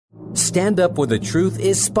Stand Up for the Truth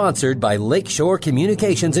is sponsored by Lakeshore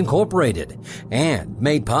Communications Incorporated and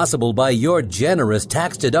made possible by your generous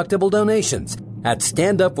tax-deductible donations at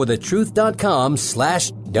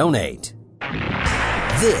standupforthetruth.com/donate.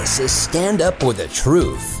 This is Stand Up for the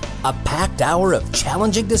Truth, a packed hour of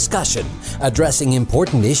challenging discussion addressing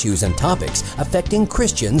important issues and topics affecting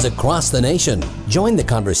Christians across the nation. Join the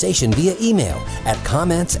conversation via email at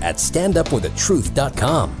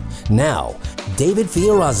comments@standupforthetruth.com. Now, David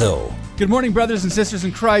Fiorazzo. Good morning, brothers and sisters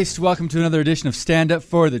in Christ. Welcome to another edition of Stand Up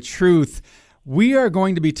for the Truth. We are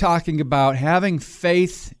going to be talking about having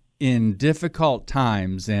faith in difficult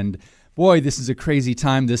times. And boy, this is a crazy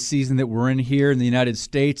time this season that we're in here in the United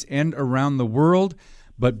States and around the world.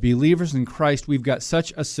 But believers in Christ, we've got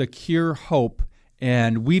such a secure hope,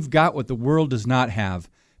 and we've got what the world does not have: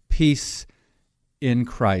 peace in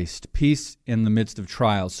Christ, peace in the midst of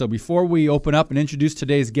trials. So before we open up and introduce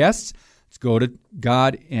today's guests, let's go to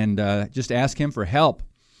God and just ask Him for help.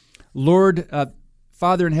 Lord,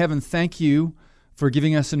 Father in heaven, thank you for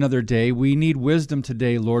giving us another day. We need wisdom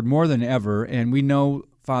today, Lord, more than ever, and we know,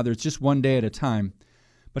 Father, it's just one day at a time.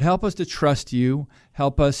 But help us to trust you.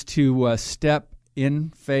 Help us to step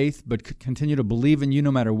in faith, but continue to believe in you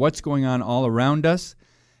no matter what's going on all around us.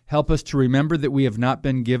 Help us to remember that we have not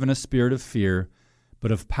been given a spirit of fear,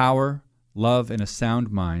 but of power, love, and a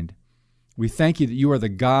sound mind. We thank you that you are the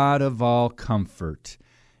God of all comfort.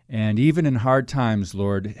 And even in hard times,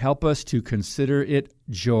 Lord, help us to consider it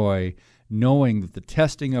joy, knowing that the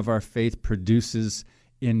testing of our faith produces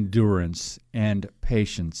endurance and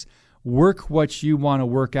patience. Work what you want to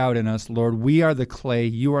work out in us, Lord. We are the clay,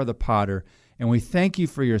 you are the potter, and we thank you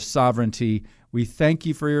for your sovereignty. We thank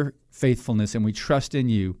you for your faithfulness, and we trust in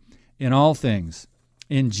you in all things.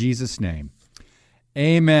 In Jesus' name.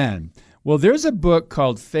 Amen. Well, there's a book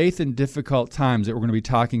called Faith in Difficult Times that we're going to be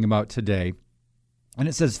talking about today. And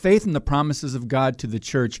it says, faith in the promises of God to the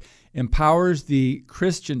church empowers the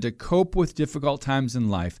Christian to cope with difficult times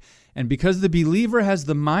in life. And because the believer has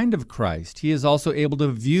the mind of Christ, he is also able to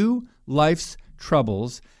view life's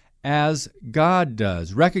troubles as God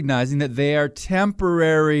does, recognizing that they are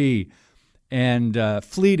temporary and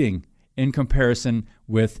fleeting in comparison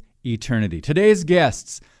with eternity. Today's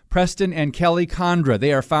guests, Preston and Kelly Condra.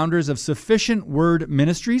 They are founders of Sufficient Word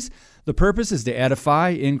Ministries. The purpose is to edify,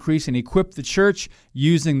 increase, and equip the church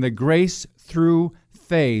using the grace through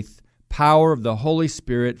faith, power of the Holy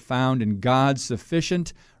Spirit found in God's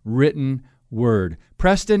sufficient written word.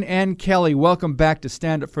 Preston and Kelly, welcome back to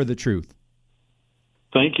Stand Up for the Truth.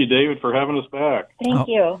 Thank you, David, for having us back. Thank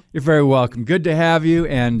you. You're very welcome. Good to have you.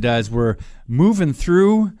 And as we're moving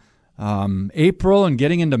through April and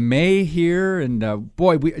getting into May here, and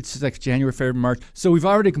it's like January, February, March. So we've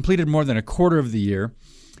already completed more than a quarter of the year,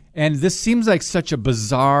 and this seems like such a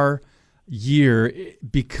bizarre year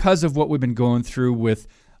because of what we've been going through with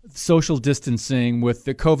social distancing, with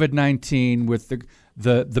the COVID-19, with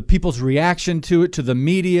the people's reaction to it, to the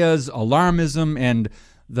media's alarmism, and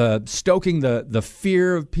the stoking the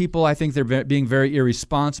fear of people. I think they're being very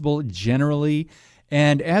irresponsible generally,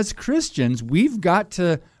 and as Christians, we've got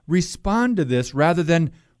to respond to this rather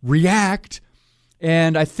than react.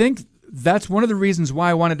 And I think that's one of the reasons why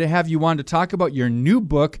I wanted to have you on to talk about your new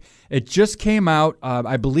book. It just came out.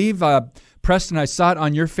 I believe, Preston, I saw it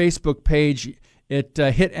on your Facebook page. It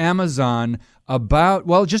hit Amazon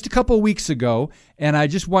just a couple of weeks ago. And I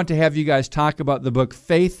just want to have you guys talk about the book,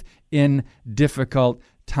 Faith in Difficult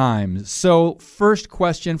Times. So first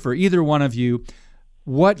question for either one of you: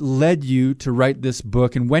 what led you to write this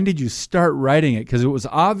book, and when did you start writing it? Because it was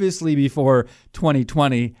obviously before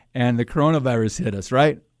 2020 and the coronavirus hit us,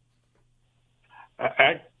 right?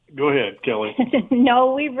 Go ahead, Kelly.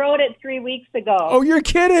 No, we wrote it 3 weeks ago. Oh, you're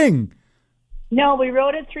kidding. No, we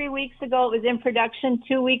wrote it 3 weeks ago. It was in production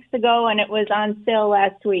 2 weeks ago, and it was on sale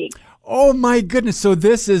last week. Oh, my goodness. So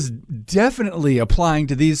this is definitely applying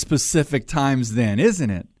to these specific times then, isn't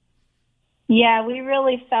it? Yeah, we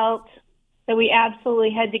really felt that we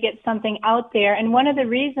absolutely had to get something out there. And one of the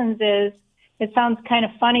reasons is, it sounds kind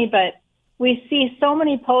of funny, but we see so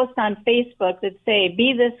many posts on Facebook that say,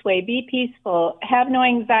 be this way, be peaceful, have no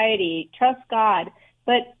anxiety, trust God.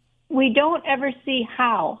 But we don't ever see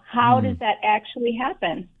how. How does that actually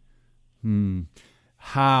happen?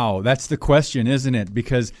 How? That's the question, isn't it?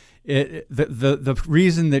 Because the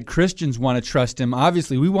reason that Christians want to trust him,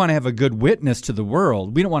 obviously, we want to have a good witness to the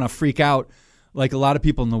world. We don't want to freak out like a lot of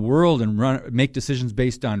people in the world and make decisions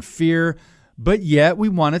based on fear. But yet we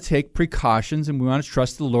want to take precautions and we want to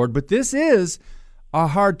trust the Lord. But this is a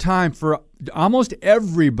hard time for almost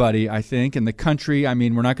everybody, I think, in the country. I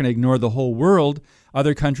mean, we're not going to ignore the whole world.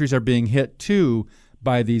 Other countries are being hit too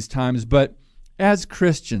by these times. But as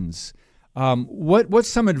Christians, what's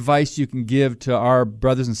some advice you can give to our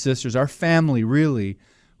brothers and sisters, our family, really,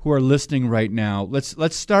 who are listening right now?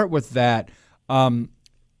 Let's start with that.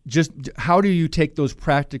 Just how do you take those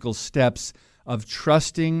practical steps of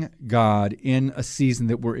trusting God in a season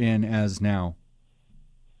that we're in as now?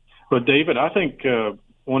 Well, David, I think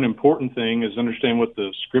one important thing is understand what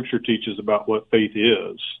the Scripture teaches about what faith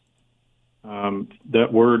is.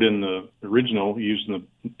 That word in the original used in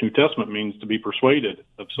the New Testament means to be persuaded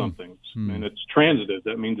of something, and it's transitive.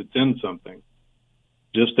 That means it's in something.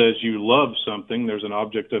 Just as you love something, there's an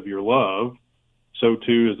object of your love, so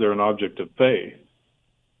too is there an object of faith.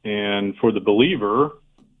 And for the believer,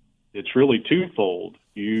 it's really twofold.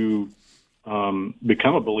 You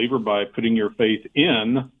become a believer by putting your faith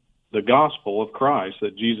in the gospel of Christ,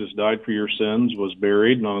 that Jesus died for your sins, was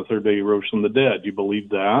buried, and on the third day he rose from the dead. You believe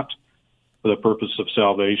that for the purpose of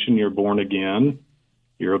salvation. You're born again.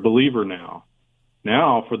 You're a believer now.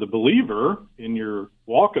 Now, for the believer, in your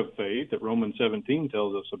walk of faith that Romans 17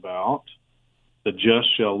 tells us about, the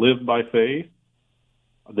just shall live by faith.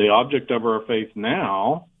 The object of our faith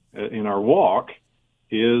now, in our walk,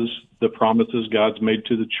 is the promises God's made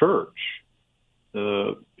to the church.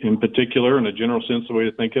 In particular, in a general sense, the way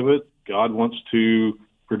to think of it, God wants to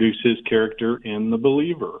produce his character in the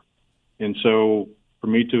believer. And so for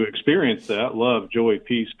me to experience that, love, joy,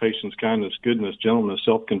 peace, patience, kindness, goodness, gentleness,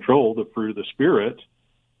 self-control, the fruit of the Spirit,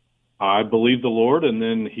 I believe the Lord, and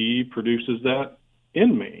then he produces that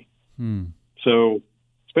in me. So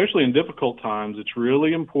especially in difficult times, it's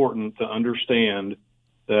really important to understand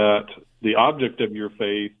that the object of your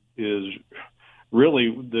faith is really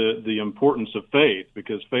the importance of faith,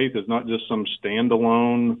 because faith is not just some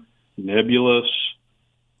standalone, nebulous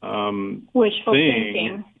wishful thing.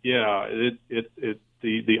 thinking. Yeah,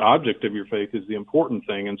 the object of your faith is the important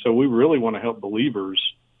thing, and so we really want to help believers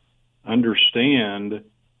understand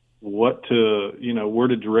where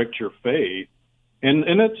to direct your faith, and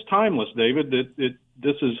it's timeless, David.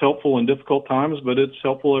 This is helpful in difficult times, but it's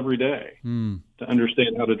helpful every day to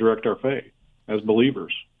understand how to direct our faith as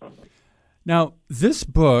believers. Now, this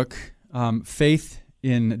book, Faith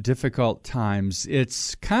in Difficult Times,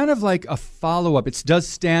 it's kind of like a follow-up. It does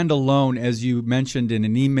stand alone, as you mentioned in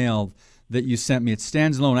an email that you sent me. It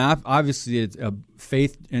stands alone. Obviously, it's a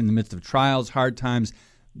faith in the midst of trials, hard times.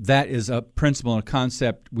 That is a principle and a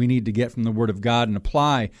concept we need to get from the Word of God and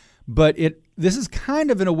apply. But this is kind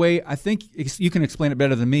of, in a way, I think you can explain it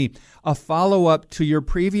better than me, a follow-up to your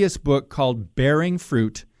previous book called Bearing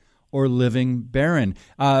Fruit, or Living Barren.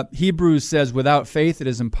 Hebrews says, without faith it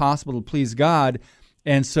is impossible to please God.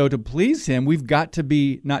 And so to please him, we've got to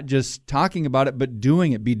be not just talking about it, but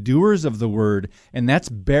doing it, be doers of the word. And that's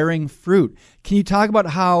bearing fruit. Can you talk about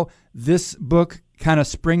how this book kind of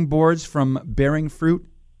springboards from bearing fruit?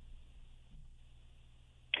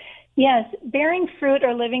 Yes, Bearing Fruit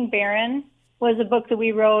or Living Barren was a book that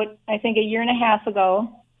we wrote, I think, a year and a half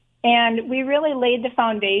ago. And we really laid the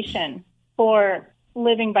foundation for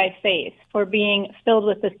living by faith, for being filled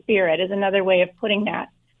with the Spirit, is another way of putting that.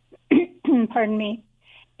 Pardon me.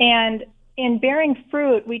 And in Bearing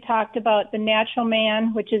Fruit, we talked about the natural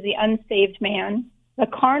man, which is the unsaved man, the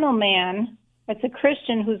carnal man, that's a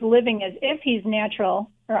Christian who's living as if he's natural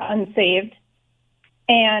or unsaved,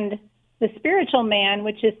 and the spiritual man,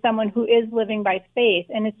 which is someone who is living by faith.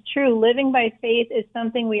 And it's true, living by faith is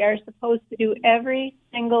something we are supposed to do every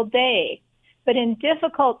single day. But in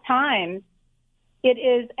difficult times, it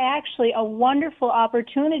is actually a wonderful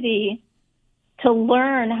opportunity to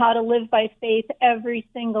learn how to live by faith every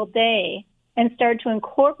single day and start to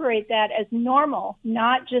incorporate that as normal,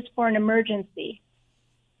 not just for an emergency.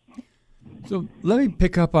 So let me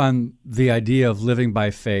pick up on the idea of living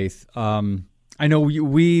by faith. I know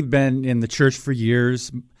we've been in the church for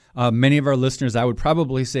years. Many of our listeners, I would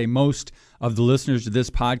probably say most of the listeners to this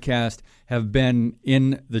podcast, have been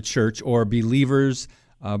in the church or believers,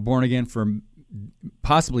 born again for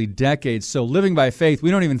possibly decades. So living by faith, we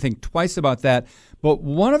don't even think twice about that. But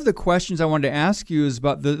one of the questions I wanted to ask you is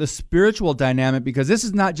about the spiritual dynamic, because this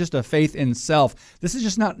is not just a faith in self. This is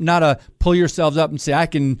just not a pull yourselves up and say, I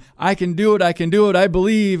can do it, I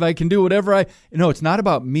believe, I can do whatever No, it's not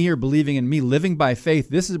about me or believing in me. Living by faith,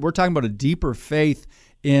 we're talking about a deeper faith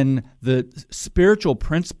in the spiritual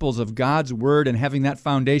principles of God's word and having that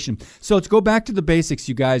foundation. So let's go back to the basics,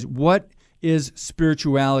 you guys. What is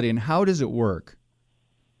spirituality and how does it work?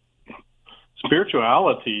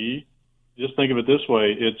 Spirituality, just think of it this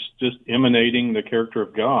way, it's just emanating the character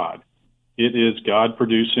of God. It is God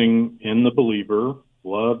producing in the believer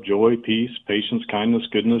love, joy, peace, patience, kindness,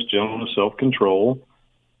 goodness, gentleness, self-control.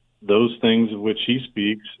 those things of which he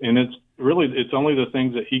speaks, and it's only the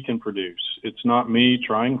things that he can produce. It's not me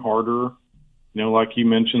trying harder. Like you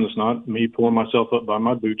mentioned, it's not me pulling myself up by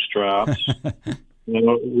my bootstraps.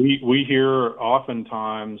 We hear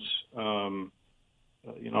oftentimes, a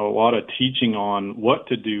lot of teaching on what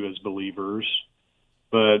to do as believers,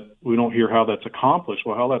 but we don't hear how that's accomplished.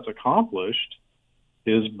 Well, how that's accomplished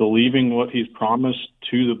is believing what he's promised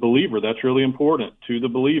to the believer. That's really important, to the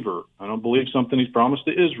believer. I don't believe something he's promised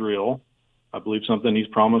to Israel. I believe something he's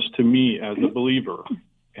promised to me as a believer.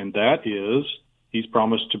 And that is, he's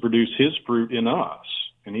promised to produce his fruit in us.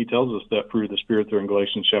 And he tells us that fruit of the Spirit there in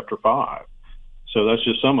Galatians chapter 5. So that's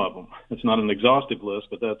just some of them. It's not an exhaustive list,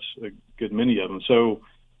 but that's a good many of them. So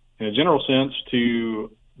in a general sense,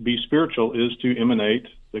 to be spiritual is to emanate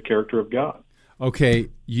the character of God. Okay,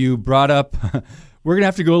 you brought up, we're going to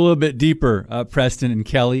have to go a little bit deeper, Preston and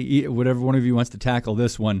Kelly, whatever one of you wants to tackle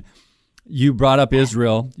this one. You brought up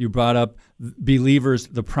Israel. You brought up believers,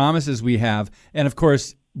 the promises we have. And, of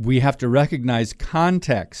course, we have to recognize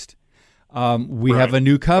context. We have a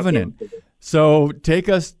new covenant. So take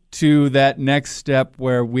us to that next step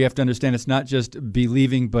where we have to understand it's not just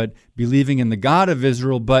believing, but believing in the God of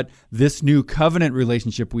Israel, but this new covenant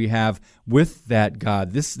relationship we have with that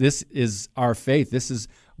God. This is our faith. This is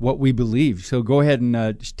what we believe. So go ahead and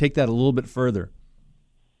take that a little bit further.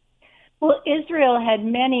 Well, Israel had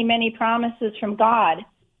many, many promises from God.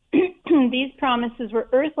 These promises were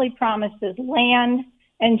earthly promises, land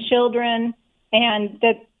and children, and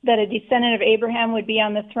that a descendant of Abraham would be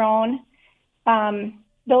on the throne.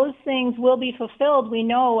 Those things will be fulfilled, we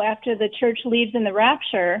know, after the church leaves in the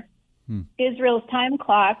rapture. Israel's time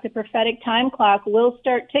clock, the prophetic time clock, will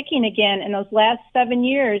start ticking again, and those last 7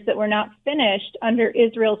 years that were not finished under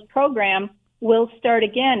Israel's program will start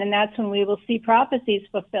again, and that's when we will see prophecies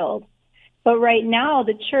fulfilled. But right now,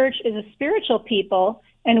 the church is a spiritual people,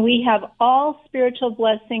 and we have all spiritual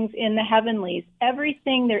blessings in the heavenlies.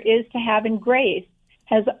 Everything there is to have in grace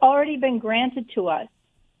has already been granted to us.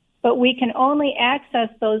 But we can only access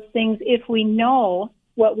those things if we know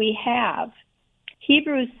what we have.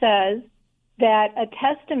 Hebrews says that a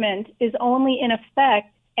testament is only in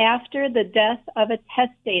effect after the death of a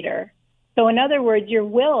testator. So in other words, your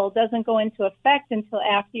will doesn't go into effect until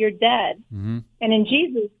after you're dead. Mm-hmm. And in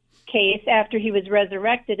Jesus' case, after he was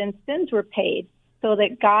resurrected and sins were paid, so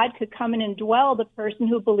that God could come and indwell the person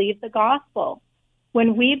who believed the gospel.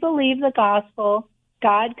 When we believe the gospel,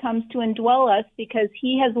 God comes to indwell us because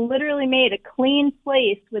he has literally made a clean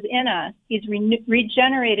place within us. He's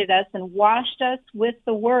regenerated us and washed us with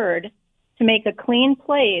the word to make a clean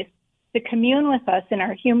place to commune with us in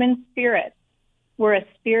our human spirit. We're a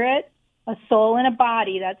spirit, a soul, and a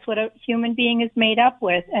body. That's what a human being is made up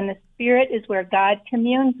with. And the spirit is where God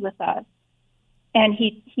communes with us. And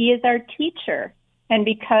he is our teacher. And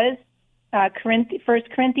because 1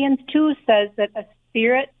 Corinthians 2 says that the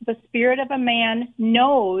spirit of a man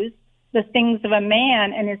knows the things of a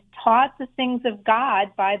man and is taught the things of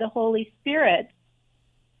God by the Holy Spirit,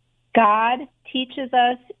 God teaches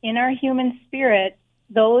us in our human spirit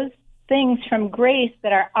those things from grace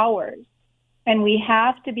that are ours. And we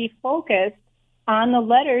have to be focused on the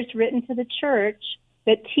letters written to the church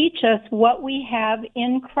that teach us what we have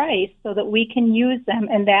in Christ so that we can use them.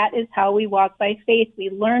 And that is how we walk by faith. We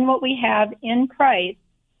learn what we have in Christ,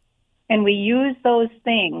 and we use those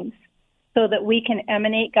things so that we can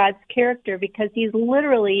emanate God's character, because he's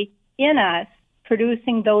literally in us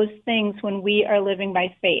producing those things when we are living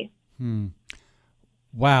by faith.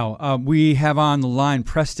 Wow. We have on the line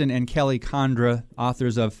Preston and Kelly Condra,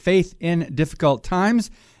 authors of Faith in Difficult Times,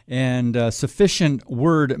 and Sufficient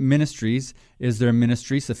Word Ministries is their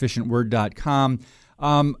ministry, sufficientword.com.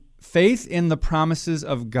 Faith in the promises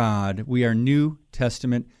of God. We are New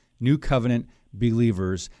Testament, New Covenant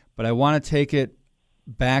believers. But I want to take it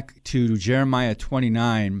back to Jeremiah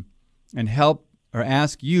 29 and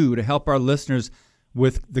ask you to help our listeners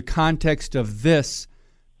with the context of this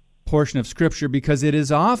portion of Scripture, because it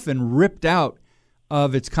is often ripped out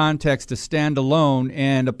of its context to stand alone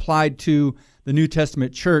and applied to the New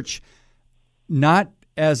Testament church, not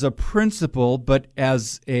as a principle, but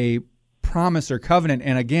as a promise or covenant.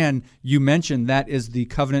 And again, you mentioned that is the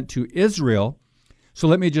covenant to Israel. So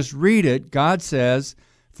let me just read it. God says,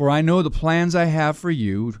 "For I know the plans I have for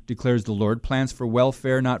you, declares the Lord, plans for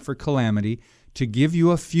welfare, not for calamity, to give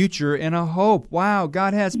you a future and a hope." Wow,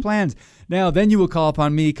 God has plans. "Now, then you will call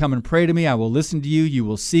upon me, come and pray to me. I will listen to you. You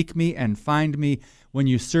will seek me and find me when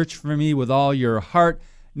you search for me with all your heart."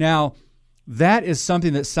 Now, that is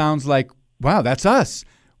something that sounds like, wow, that's us.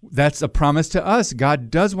 That's a promise to us. God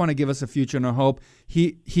does want to give us a future and a hope.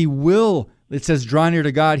 He will, it says, draw near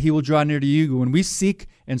to God, he will draw near to you. When we seek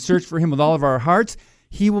and search for him with all of our hearts,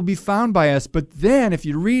 he will be found by us. But then if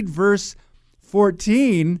you read verse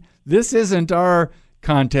 14, this isn't our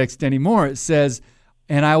context anymore. It says,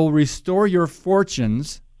 and I will restore your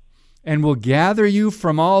fortunes and will gather you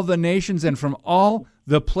from all the nations and from all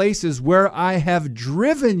the places where I have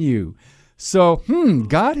driven you. So,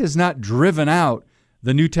 God has not driven out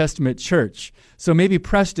the New Testament church. So maybe,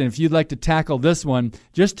 Preston, if you'd like to tackle this one,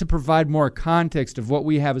 just to provide more context of what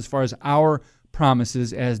we have as far as our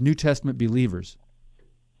promises as New Testament believers.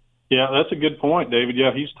 Yeah, that's a good point, David.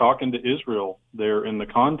 Yeah, he's talking to Israel there in the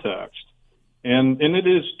context. And it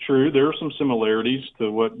is true, there are some similarities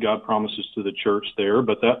to what God promises to the church there,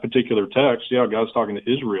 but that particular text, yeah, God's talking to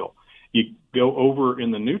Israel. You go over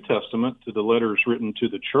in the New Testament to the letters written to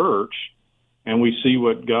the church, and we see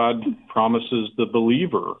what God promises the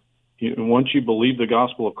believer. Once you believe the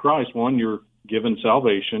gospel of Christ, one, you're given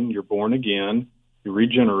salvation, you're born again, you're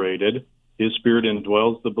regenerated. His Spirit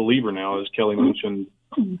indwells the believer now, as Kelly mentioned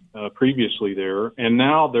previously there. And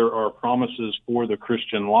now there are promises for the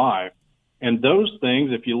Christian life. And those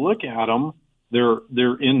things, if you look at them,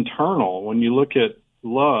 they're internal. When you look at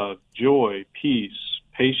love, joy, peace,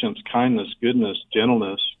 patience, kindness, goodness,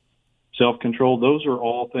 gentleness, self-control, those are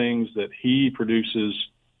all things that he produces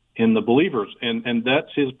in the believers. And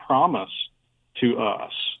that's his promise to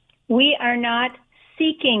us. We are not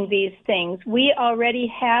seeking these things. We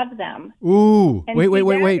already have them. Ooh, and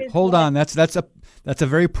wait. Hold on. That's a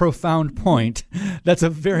very profound point. That's a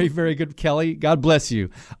very, very good, Kelly. God bless you.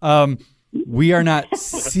 We are not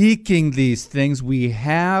seeking these things. We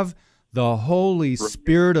have the Holy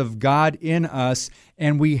Spirit of God in us,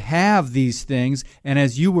 and we have these things. And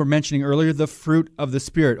as you were mentioning earlier, the fruit of the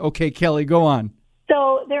Spirit. Okay, Kelly, go on.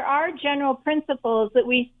 So there are general principles that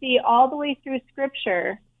we see all the way through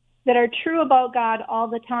Scripture that are true about God all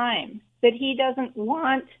the time, that he doesn't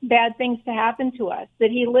want bad things to happen to us,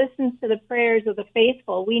 that he listens to the prayers of the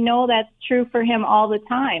faithful. We know that's true for him all the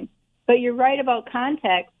time. But you're right about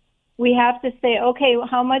context. We have to say, okay,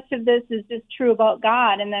 how much of this is just true about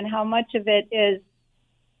God, and then how much of it is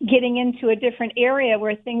getting into a different area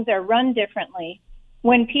where things are run differently.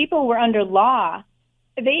 When people were under law,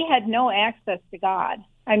 they had no access to God.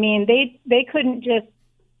 I mean, they couldn't just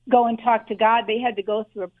go and talk to God. They had to go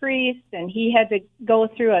through a priest, and he had to go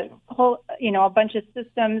through a whole, a bunch of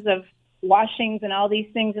systems of washings and all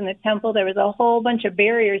these things in the temple. There was a whole bunch of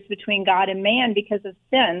barriers between God and man because of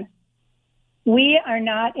sin. We are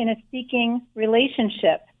not in a seeking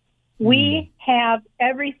relationship. We have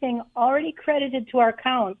everything already credited to our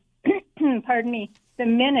account, pardon me, the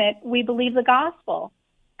minute we believe the gospel.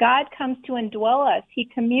 God comes to indwell us. He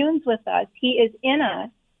communes with us. He is in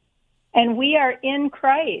us, and we are in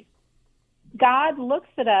Christ. God looks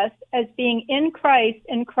at us as being in Christ,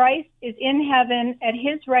 and Christ is in heaven at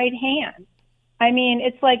his right hand. I mean,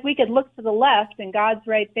 it's like we could look to the left, and God's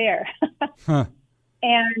right there.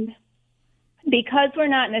 And because we're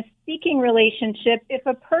not in a seeking relationship, if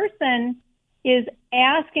a person is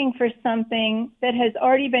asking for something that has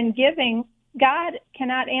already been given, God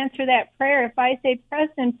cannot answer that prayer. If I say,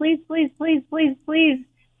 Preston, please, buy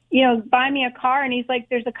me a car, and he's like,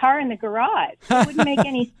 there's a car in the garage. It wouldn't make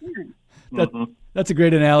any sense. That's a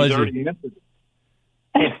great analogy.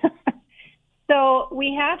 So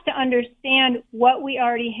we have to understand what we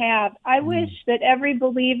already have. I wish that every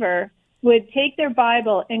believer would take their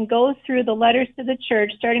Bible and go through the letters to the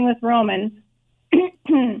church, starting with Romans.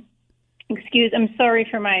 I'm sorry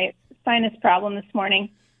for my sinus problem this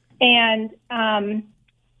morning. And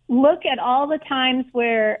look at all the times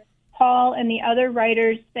where Paul and the other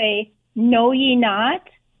writers say, know ye not,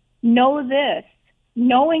 know this,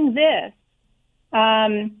 knowing this.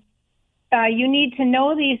 You need to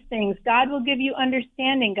know these things. God will give you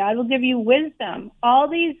understanding. God will give you wisdom. All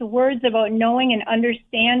these words about knowing and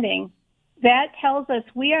understanding, that tells us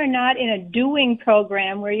we are not in a doing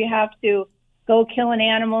program where you have to go kill an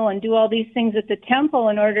animal and do all these things at the temple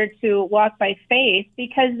in order to walk by faith,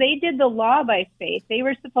 because they did the law by faith. They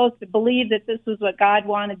were supposed to believe that this was what God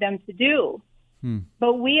wanted them to do.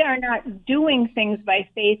 But we are not doing things by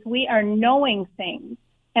faith. We are knowing things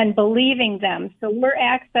and believing them. So we're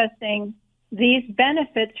accessing these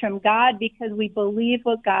benefits from God because we believe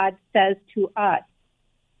what God says to us.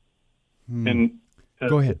 And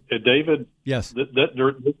go ahead, David. Yes, that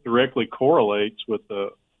directly correlates with the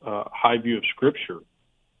high view of Scripture,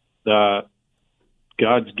 that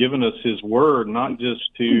God's given us His Word not just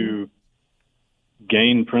to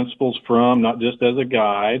gain principles from, not just as a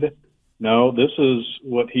guide. No, this is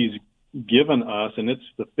what He's given us, and it's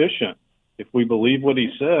sufficient. If we believe what He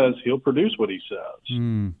says, He'll produce what He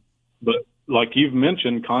says. But like you've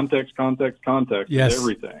mentioned, context yes. is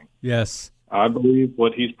everything. Yes. I believe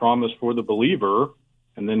what he's promised for the believer,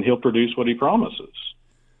 and then he'll produce what he promises.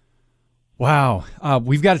 Wow.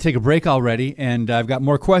 We've got to take a break already, and I've got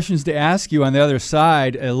more questions to ask you on the other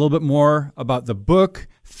side, a little bit more about the book,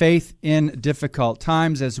 Faith in Difficult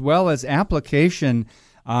Times, as well as application,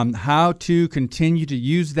 how to continue to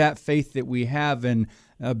use that faith that we have and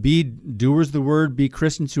be doers of the word, be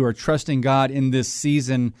Christians who are trusting God in this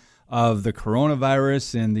season of the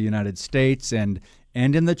coronavirus in the United States and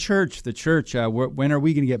in the church. When are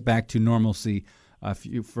we going to get back to normalcy,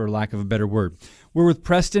 for lack of a better word? We're with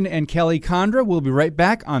Preston and Kelly Condra. We'll be right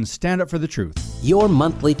back on Stand Up for the Truth. Your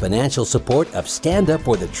monthly financial support of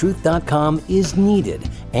StandUpForTheTruth.com is needed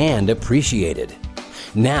and appreciated.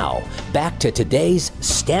 Now, back to today's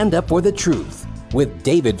Stand Up for the Truth with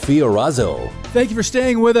David Fiorazzo. Thank you for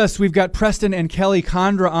staying with us. We've got Preston and Kelly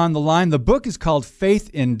Condra on the line. The book is called Faith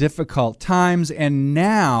in Difficult Times, and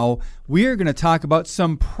now we are going to talk about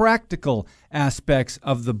some practical aspects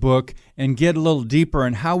of the book and get a little deeper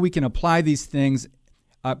on how we can apply these things.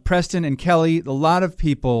 Preston and Kelly, a lot of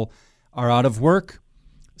people are out of work.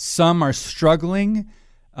 Some are struggling,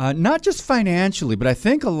 not just financially, but I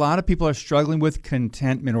think a lot of people are struggling with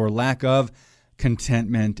contentment or lack of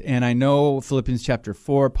contentment. And I know Philippians chapter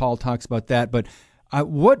 4, Paul talks about that. But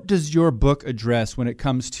what does your book address when it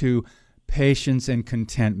comes to patience and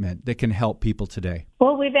contentment that can help people today?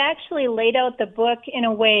 Well, we've actually laid out the book in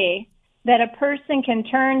a way that a person can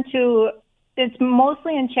turn to. It's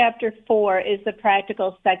mostly in chapter 4 is the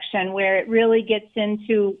practical section where it really gets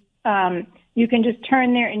into, you can just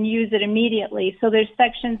turn there and use it immediately. So there's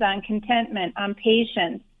sections on contentment, on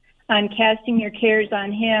patience, on casting your cares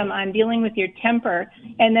on him, on dealing with your temper,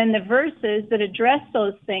 and then the verses that address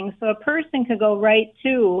those things. So a person could go right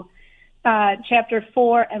to chapter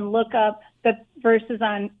 4 and look up the verses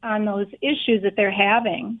on those issues that they're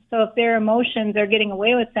having. So if their emotions are getting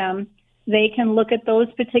away with them, they can look at those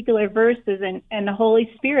particular verses, and the Holy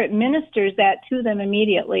Spirit ministers that to them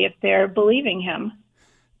immediately if they're believing him.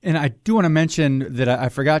 And I do want to mention that I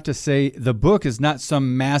forgot to say the book is not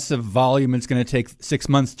some massive volume. It's going to take 6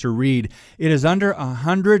 months to read. It is under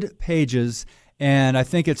 100 pages, and I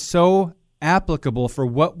think it's so applicable for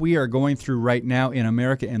what we are going through right now in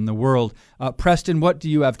America and the world. Preston, what do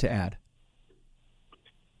you have to add?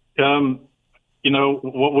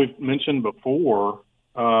 What we've mentioned before,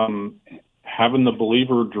 having the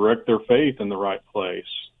believer direct their faith in the right place.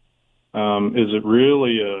 Is it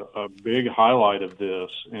really a big highlight of this?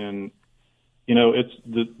 And, it's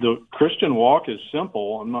the Christian walk is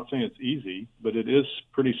simple. I'm not saying it's easy, but it is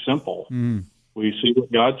pretty simple. We see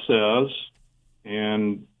what God says,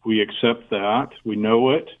 and we accept that. We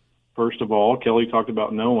know it, first of all. Kelly talked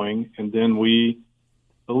about knowing, and then we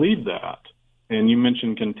believe that. And you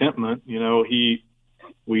mentioned contentment. We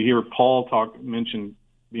hear Paul mention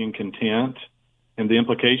being content, and the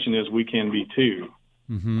implication is we can be too.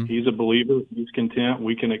 Mm-hmm. He's a believer. He's content.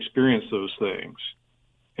 We can experience those things.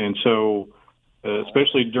 And so,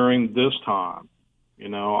 especially during this time,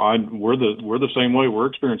 we're the same way. We're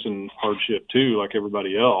experiencing hardship too, like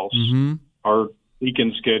everybody else. Mm-hmm. Our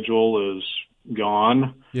deacon schedule is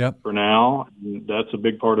gone for now. And that's a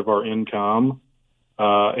big part of our income.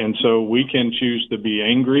 And so we can choose to be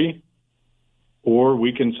angry, or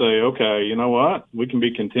we can say, okay, you know what? We can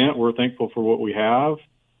be content. We're thankful for what we have.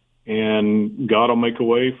 And God will make a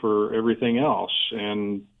way for everything else,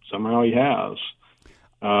 and somehow he has.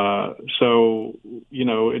 So,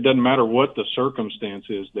 it doesn't matter what the circumstance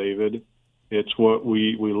is, David. It's what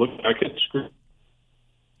we look back at Scripture,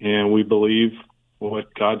 and we believe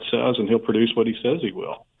what God says, and he'll produce what he says he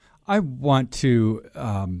will. I want to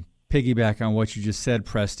piggyback on what you just said,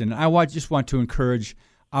 Preston. I just want to encourage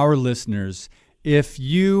our listeners, if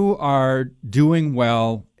you are doing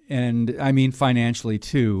well, and I mean financially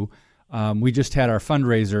too. We just had our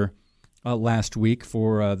fundraiser last week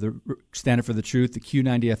for the Stand Up for the Truth, the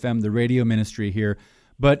Q90 FM, the radio ministry here.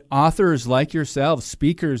 But authors like yourselves,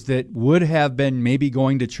 speakers that would have been maybe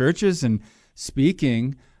going to churches and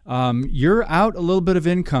speaking, you're out a little bit of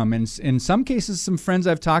income. And in some cases, some friends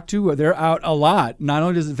I've talked to, they're out a lot. Not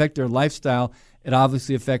only does it affect their lifestyle, it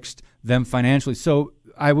obviously affects them financially. So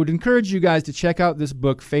I would encourage you guys to check out this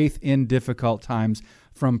book, Faith in Difficult Times,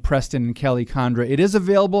 from Preston and Kelly Condra. It is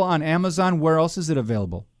available on Amazon. Where else is it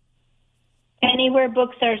available? Anywhere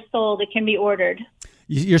books are sold, it can be ordered.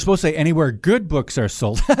 You're supposed to say anywhere good books are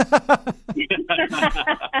sold.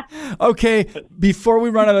 Okay, before we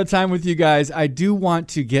run out of time with you guys, I do want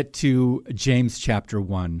to get to James chapter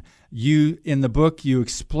 1. In the book, you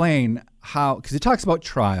explain how, because it talks about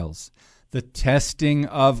trials, the testing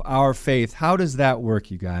of our faith. How does that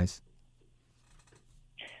work, you guys?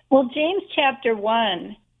 Well, James chapter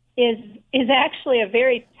 1 is actually a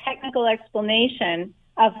very technical explanation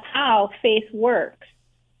of how faith works.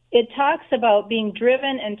 It talks about being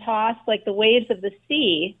driven and tossed like the waves of the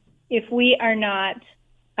sea if we are not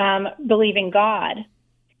believing God.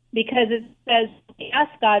 Because it says, to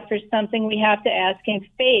ask God for something, we have to ask in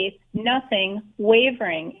faith, nothing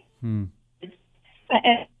wavering.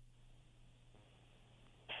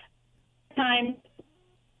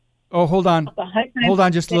 Hold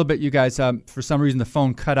on just a little bit, you guys. For some reason, the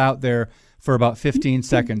phone cut out there for about 15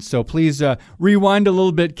 seconds. So please rewind a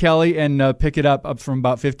little bit, Kelly, and pick it up from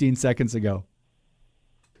about 15 seconds ago.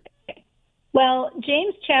 Well,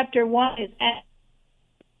 James chapter 1 is a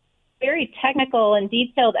very technical and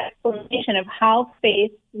detailed explanation of how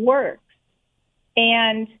faith works.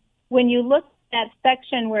 And when you look at that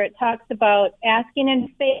section where it talks about asking in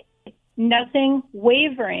faith, nothing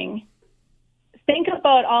wavering, think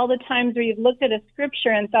about all the times where you've looked at a scripture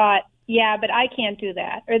and thought, yeah, but I can't do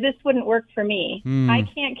that, or this wouldn't work for me. I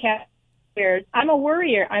can't cast fears. I'm a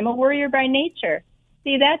worrier. I'm a worrier by nature.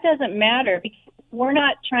 See, that doesn't matter because we're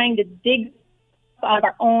not trying to dig out of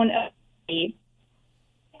our own ability.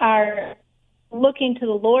 Are looking to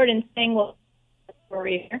the Lord and saying, well, I'm a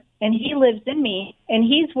warrior, and He lives in me, and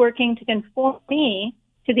He's working to conform me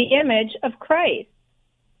to the image of Christ.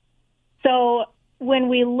 So when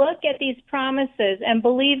we look at these promises, and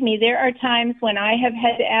believe me, there are times when I have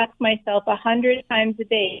had to ask myself 100 times a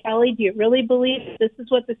day, Kelly, do you really believe this is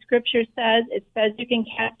what the Scripture says? It says you can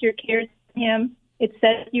cast your cares on Him. It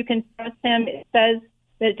says you can trust Him. It says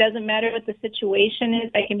that it doesn't matter what the situation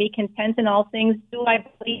is. I can be content in all things. Do I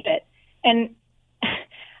believe it? And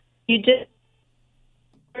you just,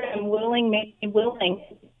 I'm willing, make me willing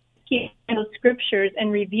to keep those scriptures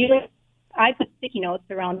and review it. I put sticky notes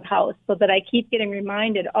around the house so that I keep getting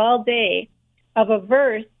reminded all day of a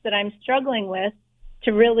verse that I'm struggling with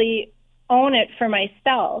to really own it for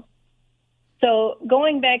myself. So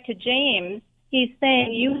going back to James, he's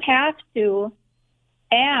saying you have to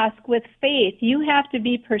ask with faith. You have to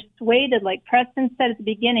be persuaded, like Preston said at the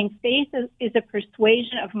beginning. Faith is a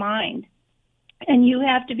persuasion of mind. And you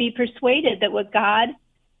have to be persuaded that what God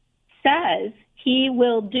says, He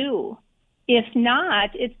will do. If not,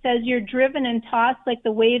 it says you're driven and tossed like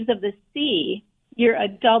the waves of the sea. You're a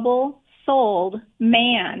double-souled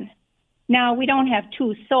man. Now, we don't have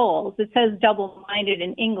two souls. It says double-minded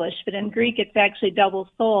in English, but in Greek it's actually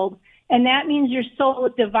double-souled. And that means your soul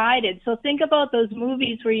is divided. So think about those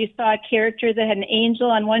movies where you saw a character that had an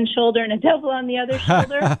angel on one shoulder and a devil on the other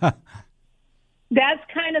shoulder. That's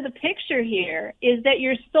kind of the picture here, is that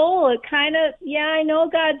your soul, it kind of, yeah, I know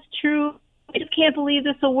God's true. I just can't believe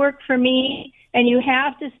this will work for me. And you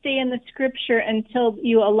have to stay in the Scripture until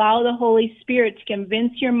you allow the Holy Spirit to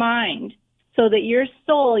convince your mind so that your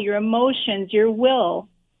soul, your emotions, your will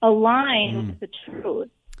align with the truth.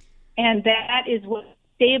 And that is what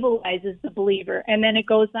stabilizes the believer. And then it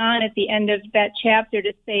goes on at the end of that chapter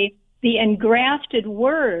to say the engrafted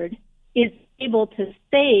word is able to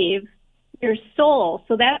save your soul.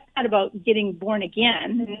 So that's not about getting born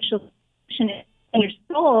again. The initial and your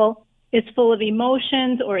soul is full of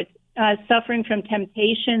emotions, or it's suffering from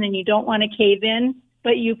temptation and you don't want to cave in,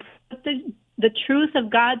 but you put the truth of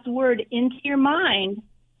God's word into your mind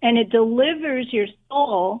and it delivers your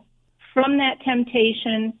soul from that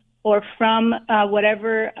temptation or from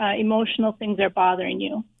whatever emotional things are bothering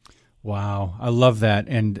you. Wow, I love that.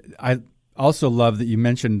 And I also love that you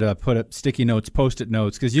mentioned put up sticky notes, Post-it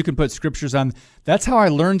notes, because you can put scriptures on. That's how I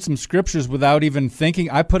learned some scriptures without even thinking.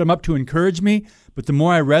 I put them up to encourage me, but the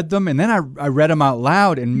more I read them, and then I read them out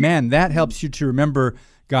loud, and man, that helps you to remember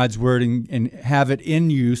God's word and have it in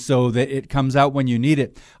you so that it comes out when you need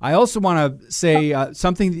it. I also want to say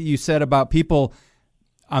something that you said about people.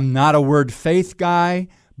 I'm not a word faith guy,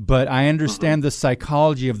 but I understand the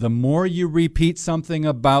psychology of the more you repeat something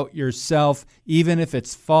about yourself, even if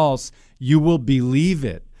it's false, you will believe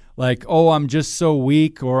it. Like, oh, I'm just so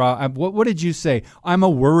weak, or what did you say? I'm a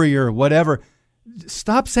worrier, whatever.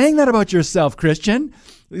 Stop saying that about yourself, Christian.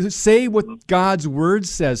 Say what God's word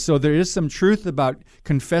says. So there is some truth about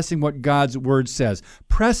confessing what God's word says.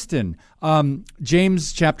 Preston,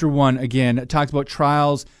 James chapter 1, again, it talks about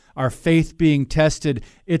trials, our faith being tested.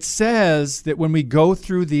 It says that when we go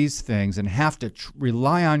through these things and have to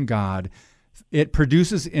rely on God, it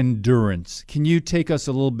produces endurance. Can you take us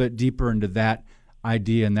a little bit deeper into that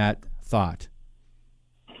idea and that thought?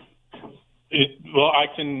 Well, I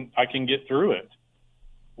can get through it.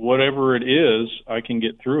 Whatever it is, I can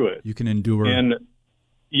get through it. You can endure. And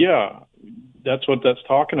yeah, that's what that's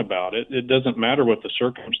talking about. It doesn't matter what the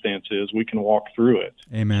circumstance is. We can walk through it.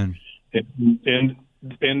 Amen.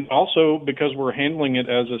 And also because we're handling it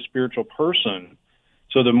as a spiritual person.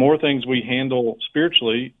 So the more things we handle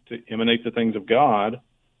spiritually to emanate the things of God,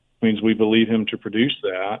 means we believe him to produce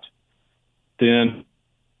that, then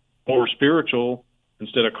more spiritual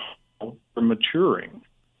instead of carnal, we're maturing.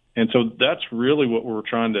 And so that's really what we're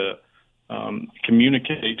trying to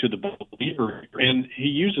communicate to the believer. And he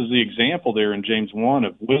uses the example there in James 1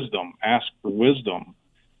 of wisdom, ask for wisdom.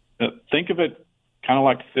 Think of it kind of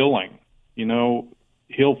like filling.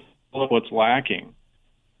 He'll fill up what's lacking.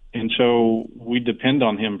 And so we depend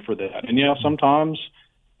on him for that. And sometimes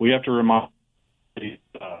we have to remind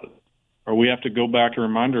or we have to go back and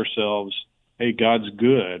remind ourselves, hey, God's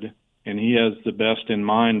good, and he has the best in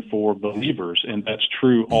mind for believers, and that's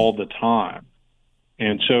true all the time.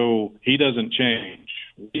 And so he doesn't change.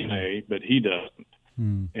 We may, but he doesn't.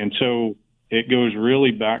 And so it goes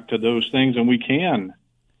really back to those things, and we can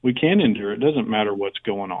endure. It doesn't matter what's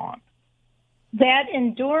going on. That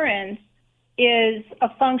endurance is a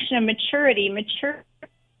function of maturity. Mature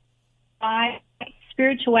by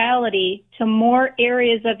spirituality to more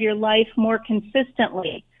areas of your life more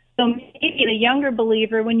consistently. So maybe the younger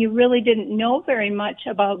believer, when you really didn't know very much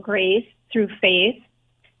about grace through faith,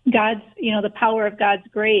 God's, the power of God's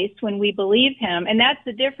grace when we believe him. And that's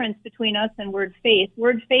the difference between us and word faith.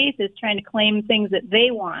 Word faith is trying to claim things that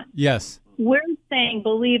they want. Yes. We're saying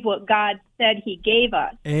believe what God said he gave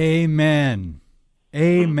us. Amen.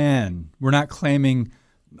 Amen. We're not claiming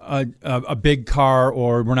a big car,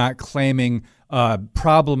 or we're not claiming a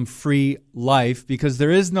problem-free life, because there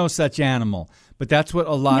is no such animal. But that's what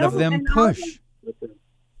a lot of them push.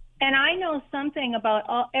 And I know something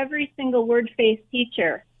about every single word faith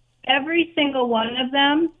teacher. Every single one of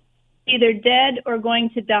them either dead or going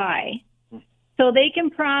to die. So they can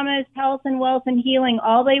promise health and wealth and healing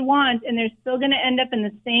all they want, and they're still going to end up in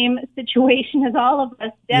the same situation as all of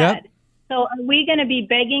us, dead. Yep. So are we going to be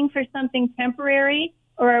begging for something temporary,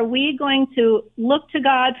 or are we going to look to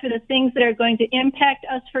God for the things that are going to impact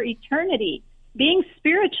us for eternity? Being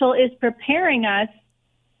spiritual is preparing us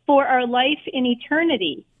for our life in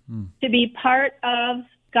eternity, to be part of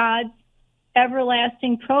God's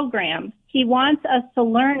everlasting program. He wants us to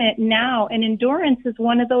learn it now, and endurance is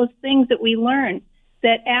one of those things that we learn,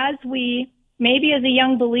 that as we, maybe as a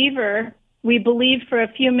young believer, we believe for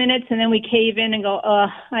a few minutes and then we cave in and go,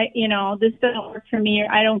 this doesn't work for me,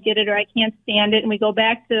 or I don't get it, or I can't stand it, and we go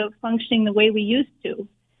back to functioning the way we used to.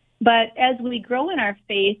 But as we grow in our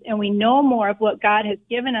faith and we know more of what God has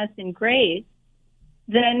given us in grace,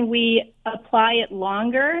 then we apply it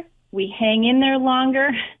longer, we hang in there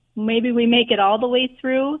longer, maybe we make it all the way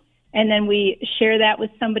through, and then we share that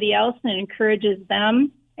with somebody else and it encourages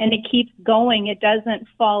them, and it keeps going. It doesn't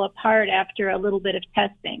fall apart after a little bit of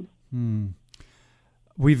testing.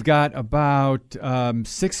 We've got about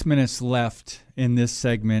 6 minutes left in this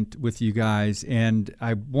segment with you guys, and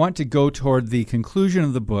I want to go toward the conclusion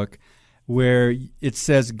of the book where it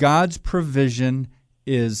says God's provision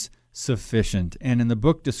is sufficient. And in the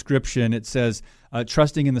book description, it says,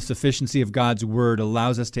 trusting in the sufficiency of God's word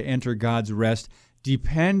allows us to enter God's rest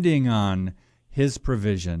depending on his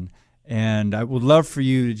provision. And I would love for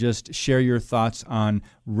you to just share your thoughts on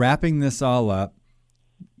wrapping this all up,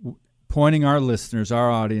 pointing our listeners,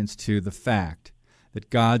 our audience, to the fact that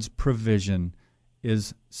God's provision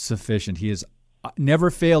is sufficient. He has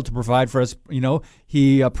never failed to provide for us.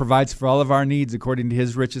 He provides for all of our needs according to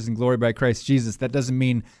his riches and glory by Christ Jesus. That doesn't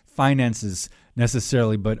mean finances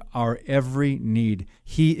necessarily, but our every need.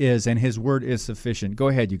 He is, and his word is sufficient. Go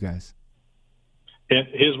ahead, you guys.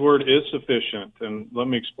 His word is sufficient, and let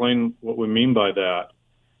me explain what we mean by that.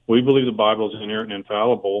 We believe the Bible is inerrant and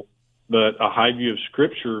infallible, but a high view of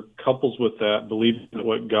Scripture couples with that, believing that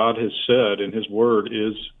what God has said in his word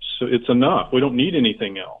it's enough. We don't need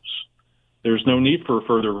anything else. There's no need for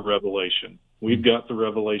further revelation. We've got the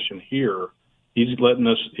revelation here. He's let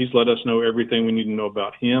us know everything we need to know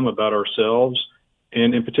about him, about ourselves,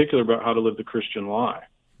 and in particular about how to live the Christian life.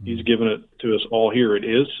 He's given it to us all here. It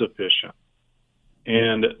is sufficient.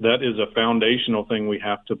 And that is a foundational thing we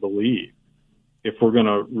have to believe if we're going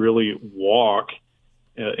to really walk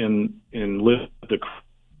and live the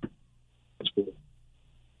gospel.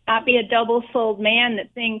 Not be a double-souled man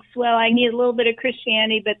that thinks, well, I need a little bit of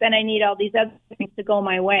Christianity, but then I need all these other things to go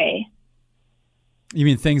my way. You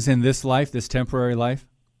mean things in this life, this temporary life?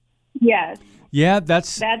 Yes. Yeah,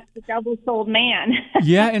 that's the double-souled man.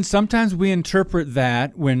 Yeah, and sometimes we interpret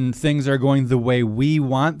that when things are going the way we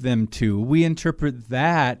want them to. We interpret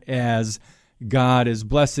that as God is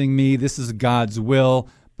blessing me, this is God's will.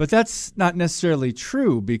 But that's not necessarily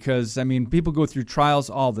true because, people go through trials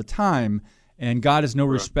all the time, and God is no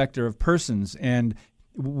respecter of persons. And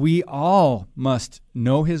we all must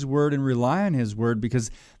know his word and rely on his word,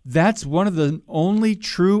 because that's one of the only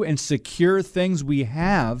true and secure things we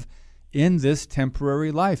have in this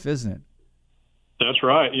temporary life, isn't it? That's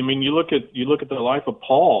right. I mean, you look at the life of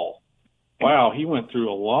Paul. Wow, he went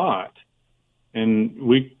through a lot. And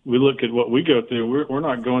we look at what we go through. We're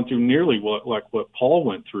not going through nearly what Paul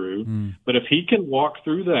went through. But if he can walk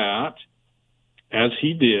through that, as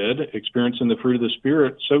he did, experiencing the fruit of the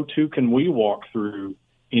Spirit, so too can we walk through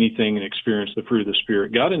anything and experience the fruit of the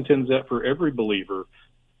Spirit. God intends that for every believer,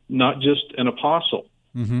 not just an apostle,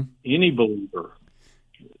 any believer.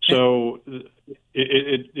 So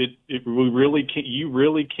you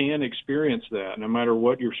really can experience that no matter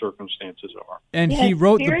what your circumstances are. And he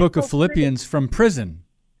wrote the book of Philippians from prison.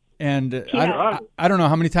 And I don't know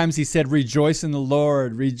how many times he said, rejoice in the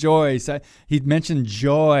Lord, rejoice. He mentioned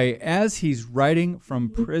joy as he's writing from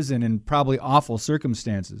prison in probably awful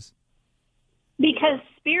circumstances. Because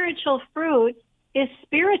spiritual fruit is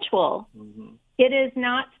spiritual. It is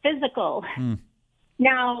not physical.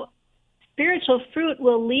 Now, spiritual fruit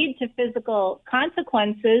will lead to physical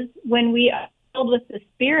consequences when we are filled with the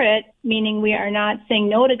Spirit, meaning we are not saying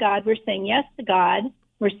no to God, we're saying yes to God.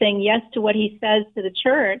 We're saying yes to what he says to the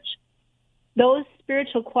church. Those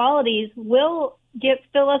spiritual qualities will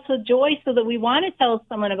fill us with joy so that we want to tell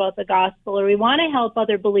someone about the gospel, or we want to help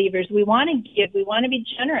other believers. We want to give. We want to be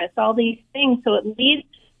generous, all these things. So it leads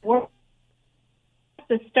to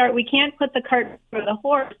start. We can't put the cart before the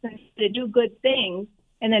horse and to do good things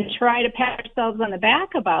and then try to pat ourselves on the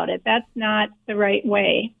back about it. That's not the right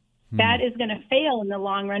way. That is going to fail in the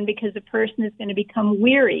long run, because the person is going to become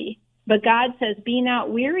weary. But God says, be not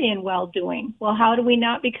weary in well-doing. Well, how do we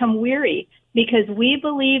not become weary? Because we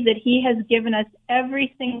believe that he has given us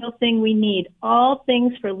every single thing we need, all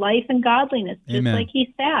things for life and godliness, just like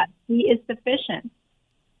he said. He is sufficient.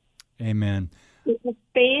 Amen. It's a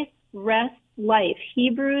faith, rest, life.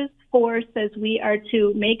 Hebrews 4 says we are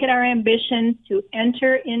to make it our ambition to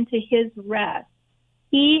enter into his rest.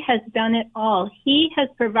 He has done it all. He has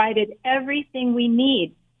provided everything we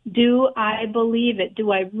need. Do I believe it?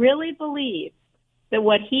 Do I really believe that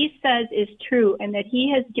what he says is true and that he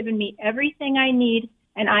has given me everything I need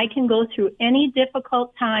and I can go through any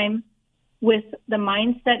difficult time with the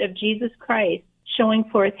mindset of Jesus Christ, showing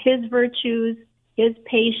forth his virtues, his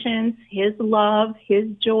patience, his love, his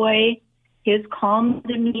joy, his calm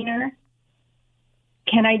demeanor?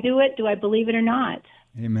 Can I do it? Do I believe it or not?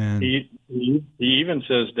 Amen. He even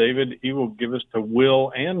says, David, he will give us to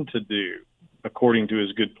will and to do according to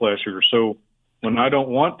his good pleasure. So when I don't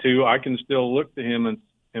want to, I can still look to him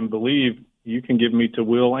and believe you can give me to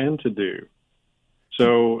will and to do.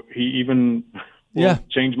 So he even will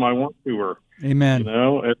change my want to her. Amen. You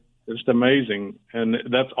know, it's amazing. And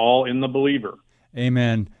that's all in the believer.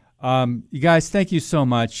 Amen. You guys, thank you so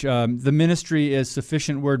much. The ministry is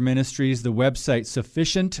Sufficient Word Ministries, the website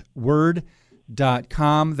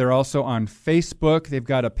sufficientword.com. They're also on Facebook. They've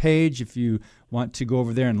got a page if you want to go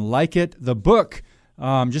over there and like it. The book,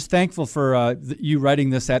 just thankful for you writing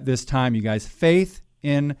this at this time, you guys. Faith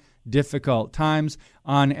in Difficult Times,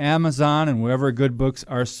 on Amazon and wherever good books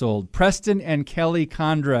are sold. Preston and Kelly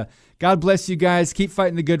Condra, God bless you guys. Keep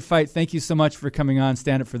fighting the good fight. Thank you so much for coming on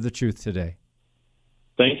Stand Up for the Truth today.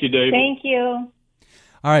 Thank you, David. Thank you.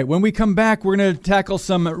 All right, when we come back, we're going to tackle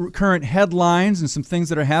some current headlines and some things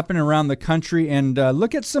that are happening around the country and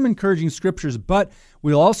look at some encouraging scriptures, but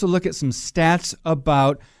we'll also look at some stats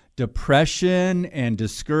about depression and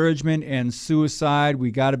discouragement and suicide.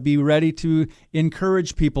 We got to be ready to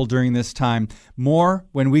encourage people during this time. More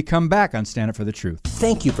when we come back on Stand Up for the Truth.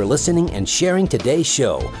 Thank you for listening and sharing today's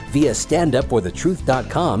show via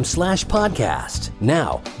standupforthetruth.com/podcast.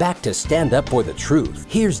 Now, back to Stand Up for the Truth.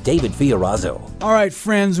 Here's David Fiorazzo. All right,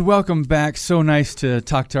 friends, welcome back. So nice to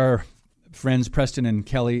talk to our friends Preston and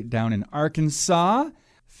Kelly down in Arkansas.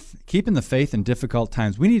 Keeping the faith in difficult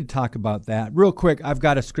times. We need to talk about that. Real quick, I've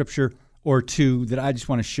got a scripture or two that I just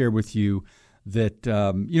want to share with you that,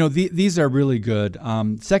 these are really good.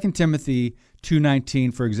 2 Timothy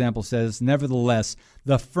 2:19, for example, says, "Nevertheless,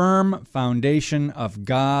 the firm foundation of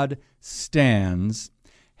God stands,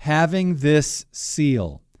 having this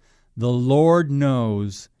seal, the Lord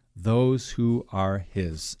knows those who are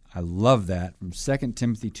his." I love that from 2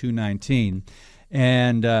 Timothy 2:19.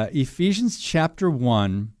 And Ephesians chapter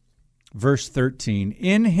 1, verse 13,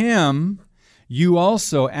 "In him you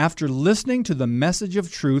also, after listening to the message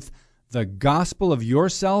of truth, the gospel of your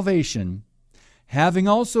salvation, having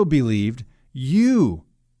also believed, you,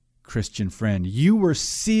 Christian friend, you were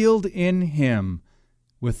sealed in him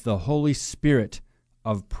with the Holy Spirit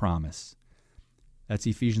of promise." That's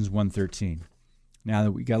Ephesians 1:13. Now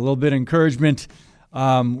that we got a little bit of encouragement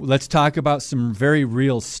Let's talk about some very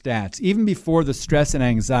real stats. Even before the stress and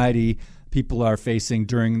anxiety people are facing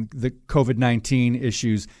during the COVID-19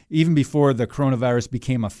 issues, even before the coronavirus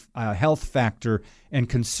became a health factor and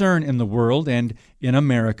concern in the world and in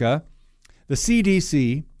America, the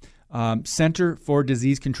CDC, Center for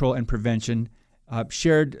Disease Control and Prevention,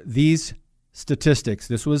 shared these statistics.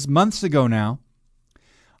 This was months ago now.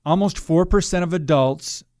 Almost 4% of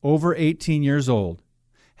adults over 18 years old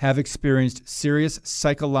have experienced serious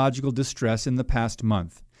psychological distress in the past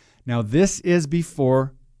month. Now, this is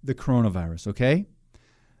before the coronavirus, okay?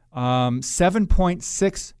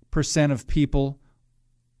 7.6% of people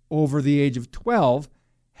over the age of 12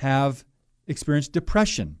 have experienced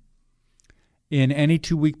depression in any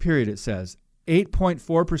 2-week period, it says.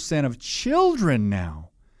 8.4% of children now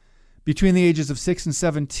between the ages of 6 and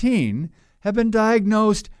 17 have been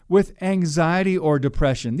diagnosed with anxiety or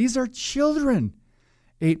depression. These are children.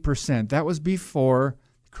 8%. That was before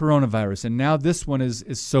coronavirus. And now this one is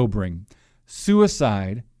sobering.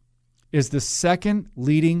 Suicide is the second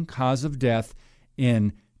leading cause of death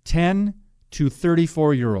in 10 to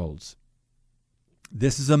 34-year-olds.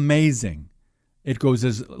 This is amazing. It goes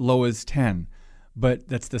as low as 10, but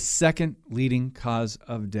that's the second leading cause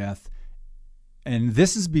of death. And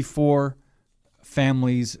this is before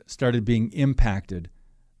families started being impacted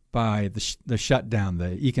by the shutdown,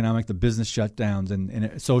 the business shutdowns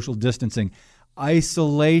and social distancing,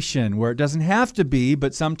 isolation, where it doesn't have to be,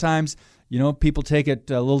 but sometimes, people take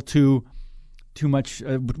it a little too much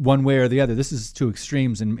one way or the other. This is two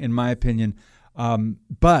extremes, in my opinion.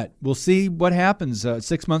 But we'll see what happens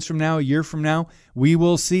 6 months from now, a year from now. We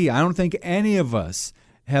will see. I don't think any of us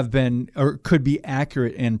have been or could be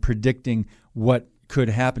accurate in predicting what could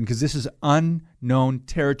happen, because this is unknown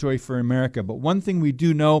territory for America. But one thing we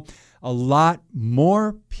do know, a lot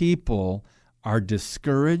more people are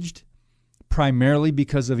discouraged, primarily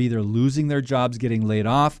because of either losing their jobs, getting laid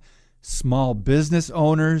off, small business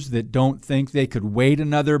owners that don't think they could wait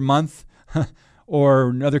another month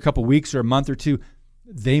or another couple weeks or a month or two.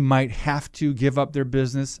 They might have to give up their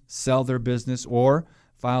business, sell their business, or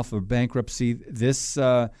file for bankruptcy.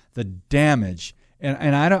 The damage.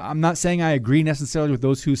 And I'm not saying I agree necessarily with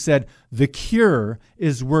those who said the cure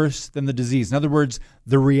is worse than the disease. In other words,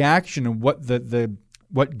 the reaction of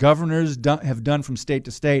what governors have done from state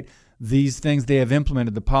to state, these things they have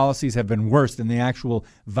implemented, the policies have been worse than the actual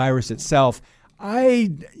virus itself.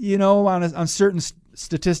 On certain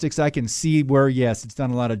statistics, I can see where, yes, it's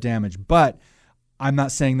done a lot of damage, but I'm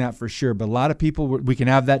not saying that for sure. But a lot of people, we can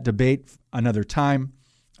have that debate another time.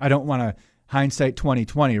 I don't want to hindsight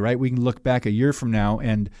 2020, right? We can look back a year from now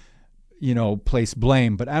and, place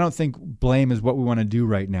blame. But I don't think blame is what we want to do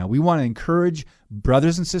right now. We want to encourage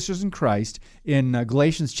brothers and sisters in Christ. In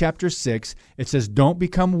Galatians chapter 6, it says, "Don't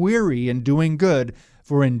become weary in doing good,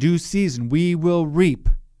 for in due season we will reap.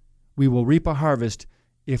 We will reap a harvest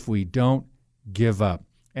if we don't give up."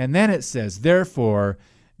 And then it says, "Therefore,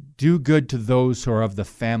 do good to those who are of the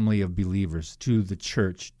family of believers," to the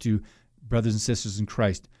church, to brothers and sisters in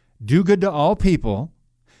Christ. Do good to all people,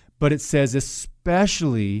 but it says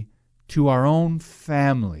especially to our own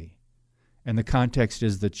family. And the context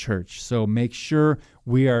is the church. So make sure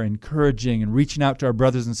we are encouraging and reaching out to our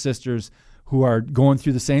brothers and sisters who are going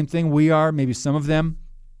through the same thing we are. Maybe some of them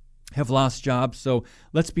have lost jobs. So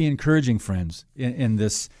let's be encouraging friends in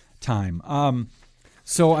this time.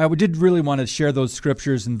 So I did really want to share those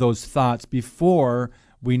scriptures and those thoughts before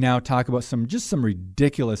we now talk about some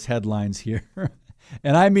ridiculous headlines here.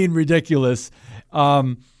 And I mean ridiculous.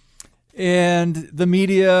 And the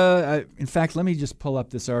media, in fact, let me just pull up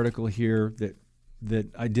this article here that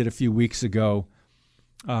I did a few weeks ago.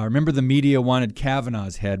 Remember, the media wanted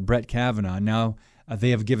Kavanaugh's head, Brett Kavanaugh. Now they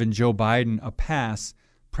have given Joe Biden a pass,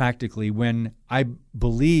 practically, when I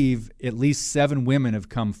believe at least 7 women have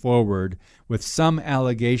come forward with some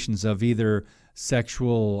allegations of either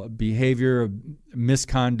sexual behavior,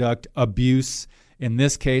 misconduct, abuse. In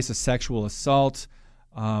this case, a sexual assault.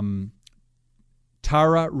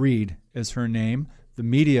 Tara Reid is her name. The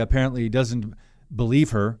media apparently doesn't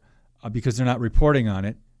believe her because they're not reporting on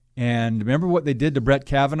it. And remember what they did to Brett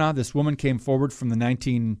Kavanaugh? This woman came forward from the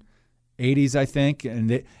 1980s, I think,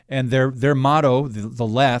 and their motto, the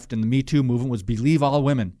left and the Me Too movement, was believe all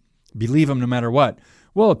women, believe them no matter what.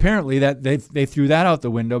 Well, apparently that they threw that out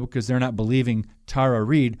the window because they're not believing Tara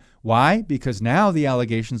Reid. Why? Because now the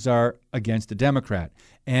allegations are against a Democrat,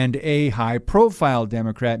 and a high-profile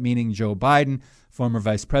Democrat, meaning Joe Biden, former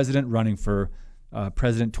vice president, running for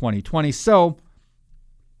president 2020. So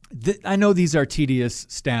I know these are tedious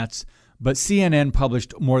stats, but CNN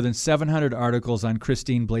published more than 700 articles on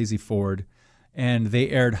Christine Blasey Ford and they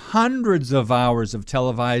aired hundreds of hours of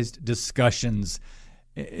televised discussions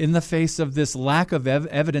in the face of this lack of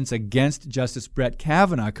evidence against Justice Brett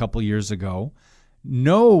Kavanaugh a couple years ago.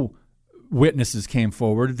 No witnesses came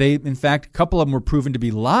forward. In fact, a couple of them were proven to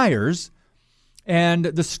be liars, and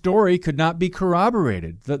the story could not be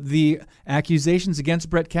corroborated. The accusations against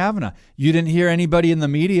Brett Kavanaugh, you didn't hear anybody in the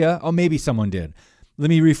media. Oh, maybe someone did. Let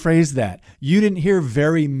me rephrase that. You didn't hear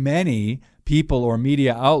very many people or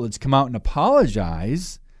media outlets come out and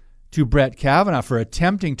apologize to Brett Kavanaugh for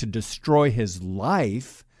attempting to destroy his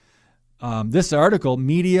life. This article,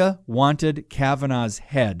 Media Wanted Kavanaugh's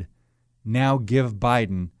Head. Now give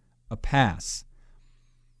Biden a pass.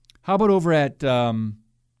 How about over at,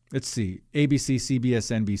 let's see, ABC,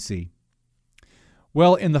 CBS, NBC?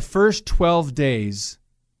 Well, in the first 12 days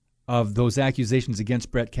of those accusations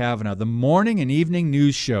against Brett Kavanaugh, the morning and evening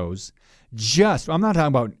news shows, I'm not talking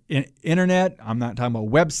about internet, I'm not talking about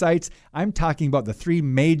websites, I'm talking about the three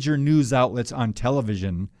major news outlets on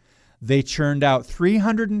television. They churned out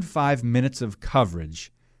 305 minutes of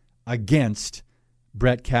coverage against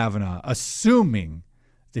Brett Kavanaugh, assuming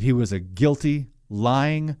that he was a guilty,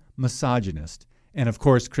 lying misogynist. And of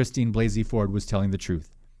course, Christine Blasey Ford was telling the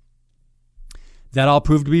truth. That all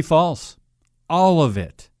proved to be false. All of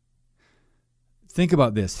it. Think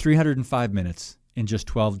about this, 305 minutes in just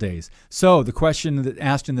 12 days. So the question that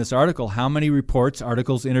asked in this article, how many reports,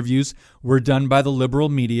 articles, interviews were done by the liberal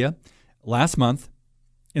media last month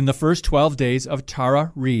in the first 12 days of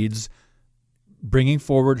Tara Reade's bringing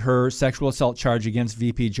forward her sexual assault charge against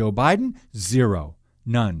VP Joe Biden? Zero.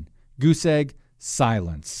 None. Goose egg,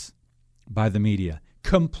 silence by the media.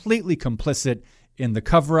 Completely complicit in the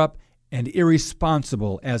cover-up and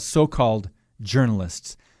irresponsible as so-called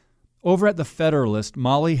journalists. Over at The Federalist,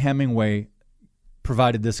 Molly Hemingway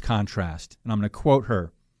provided this contrast, and I'm going to quote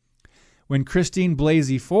her. When Christine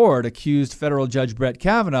Blasey Ford accused federal judge Brett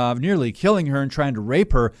Kavanaugh of nearly killing her and trying to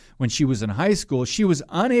rape her when she was in high school, she was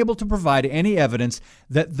unable to provide any evidence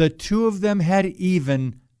that the two of them had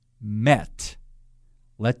even met.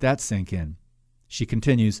 Let that sink in. She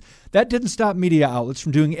continues, that didn't stop media outlets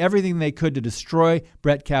from doing everything they could to destroy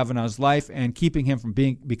Brett Kavanaugh's life and keeping him from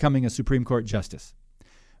becoming a Supreme Court justice.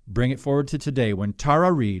 Bring it forward to today when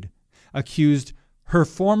Tara Reade accused her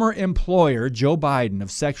former employer, Joe Biden,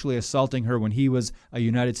 of sexually assaulting her when he was a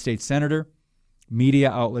United States senator. Media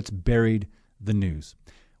outlets buried the news.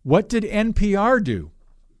 What did NPR do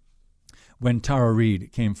when Tara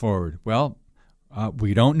Reade came forward? Well,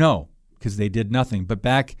 we don't know because they did nothing. But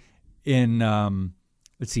back in,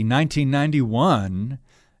 1991,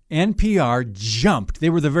 NPR jumped. They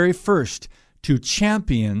were the very first to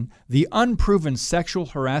champion the unproven sexual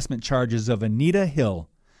harassment charges of Anita Hill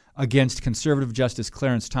against conservative Justice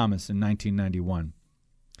Clarence Thomas in 1991.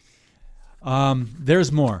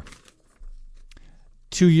 There's more.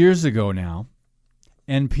 2 years ago now,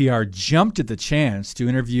 NPR jumped at the chance to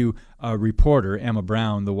interview a reporter, Emma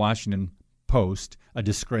Brown, the Washington Post, a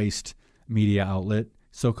disgraced media outlet,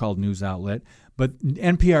 so-called news outlet. But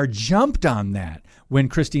NPR jumped on that when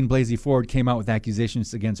Christine Blasey Ford came out with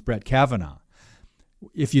accusations against Brett Kavanaugh.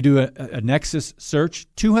 If you do a Nexus search,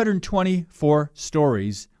 224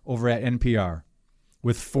 stories over at NPR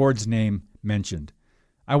with Ford's name mentioned.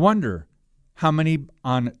 I wonder how many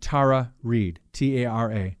on Tara Reade,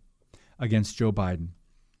 T-A-R-A, against Joe Biden.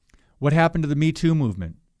 What happened to the Me Too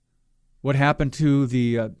movement? What happened to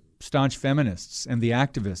the staunch feminists and the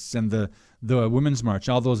activists and the Women's March,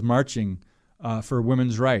 all those marching for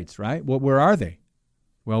women's rights, right? Well, where are they?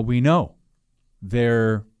 Well, we know.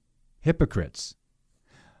 They're hypocrites.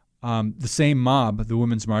 The same mob, the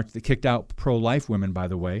Women's March, that kicked out pro-life women, by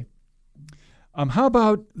the way. How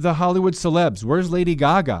about the Hollywood celebs? Where's Lady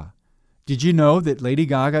Gaga? Did you know that Lady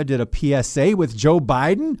Gaga did a PSA with Joe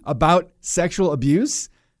Biden about sexual abuse?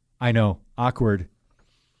 I know, awkward.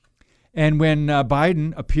 And when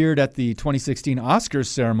Biden appeared at the 2016 Oscars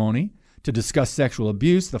ceremony to discuss sexual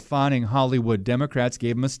abuse, the fawning Hollywood Democrats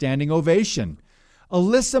gave him a standing ovation.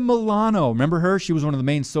 Alyssa Milano, remember her? She was one of the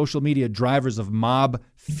main social media drivers of mob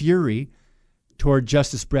fury toward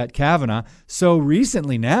Justice Brett Kavanaugh. So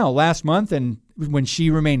recently now, last month, and when she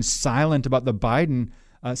remained silent about the Biden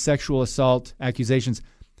sexual assault accusations,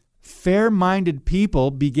 fair-minded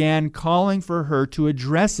people began calling for her to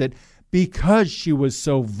address it because she was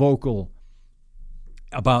so vocal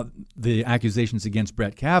about the accusations against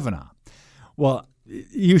Brett Kavanaugh. Well,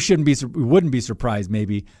 you wouldn't be surprised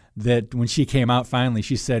maybe that when she came out finally,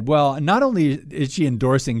 she said, well, not only is she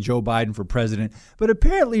endorsing Joe Biden for president, but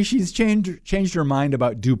apparently she's changed her mind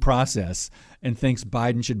about due process and thinks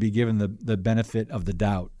Biden should be given the benefit of the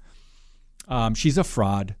doubt. She's a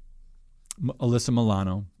fraud, Alyssa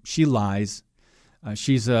Milano. She lies.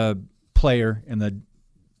 She's a player in the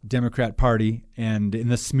Democrat Party and in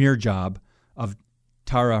the smear job of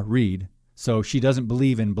Tara Reade. So she doesn't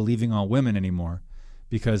believe in believing all women anymore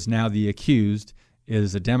because now the accused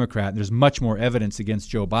is a Democrat. There's much more evidence against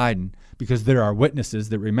Joe Biden because there are witnesses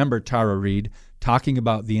that remember Tara Reade talking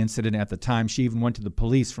about the incident at the time. She even went to the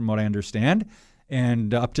police, from what I understand,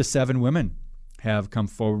 and up to 7 women have come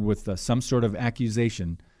forward with some sort of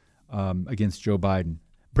accusation against Joe Biden.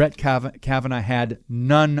 Brett Kavanaugh had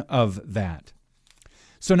none of that.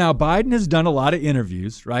 So now Biden has done a lot of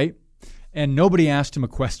interviews, right? And nobody asked him a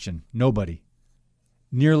question. Nobody.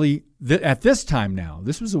 Nearly at this time now,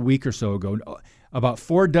 this was a week or so ago, about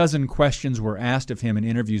 4 dozen questions were asked of him in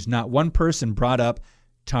interviews. Not one person brought up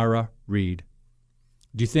Tara Reade.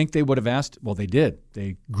 Do you think they would have asked? Well, they did.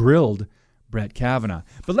 They grilled Brett Kavanaugh.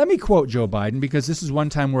 But let me quote Joe Biden, because this is one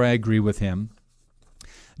time where I agree with him.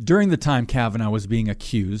 During the time Kavanaugh was being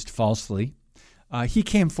accused falsely, he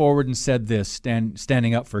came forward and said this,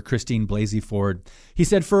 standing up for Christine Blasey Ford. He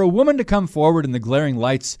said, for a woman to come forward in the glaring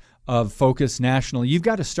lights of Focus National, you've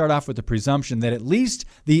got to start off with the presumption that at least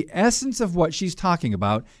the essence of what she's talking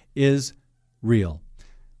about is real.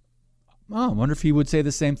 Oh, I wonder if he would say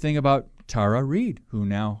the same thing about Tara Reade, who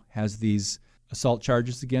now has these assault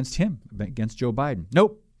charges against him, against Joe Biden.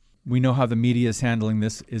 Nope. We know how the media is handling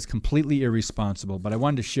this is completely irresponsible, but I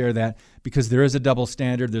wanted to share that because there is a double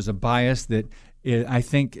standard. There's a bias that I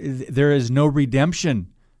think there is no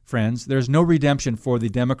redemption, friends. There's no redemption for the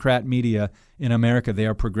Democrat media in America. They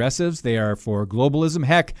are progressives. They are for globalism.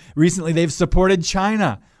 Heck, recently they've supported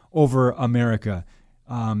China over America.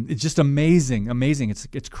 It's just amazing.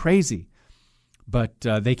 It's crazy. But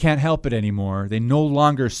they can't help it anymore. They no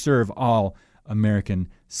longer serve all American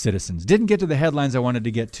citizens. Didn't get to the headlines I wanted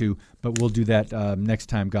to get to, but we'll do that next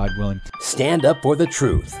time, God willing. Stand Up for the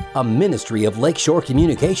Truth, a ministry of Lakeshore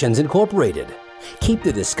Communications Incorporated. Keep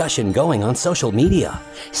the discussion going on social media.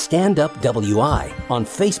 Stand Up WI on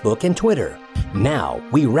Facebook and Twitter. Now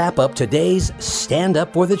we wrap up today's Stand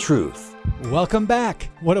Up for the Truth. Welcome back.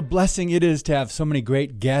 What a blessing it is to have so many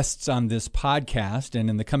great guests on this podcast. And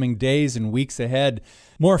in the coming days and weeks ahead,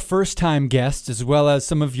 more first-time guests as well as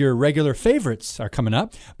some of your regular favorites are coming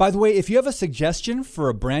up. By the way, if you have a suggestion for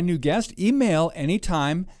a brand new guest, email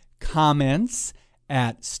anytime comments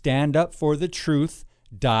at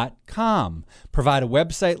standupforthetruth.com. Provide a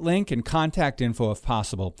website link and contact info if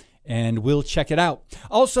possible, and we'll check it out.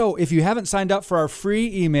 Also, if you haven't signed up for our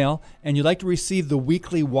free email and you'd like to receive the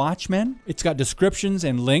weekly Watchmen, it's got descriptions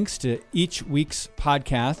and links to each week's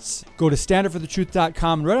podcasts. Go to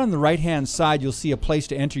standupforthetruth.com. Right on the right-hand side, you'll see a place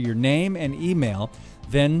to enter your name and email.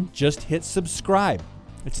 Then just hit subscribe.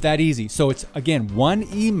 It's that easy. So it's, again, one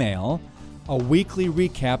email, a weekly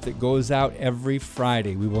recap that goes out every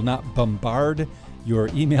Friday. We will not bombard your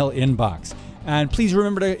email inbox. And please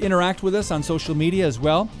remember to interact with us on social media as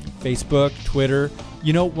well. Facebook, Twitter.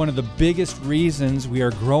 You know, one of the biggest reasons we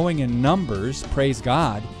are growing in numbers, praise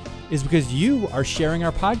God, is because you are sharing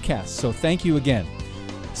our podcast. So thank you again.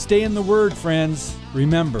 Stay in the Word, friends.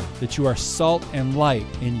 Remember that you are salt and light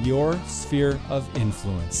in your sphere of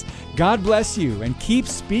influence. God bless you, and keep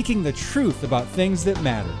speaking the truth about things that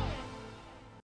matter.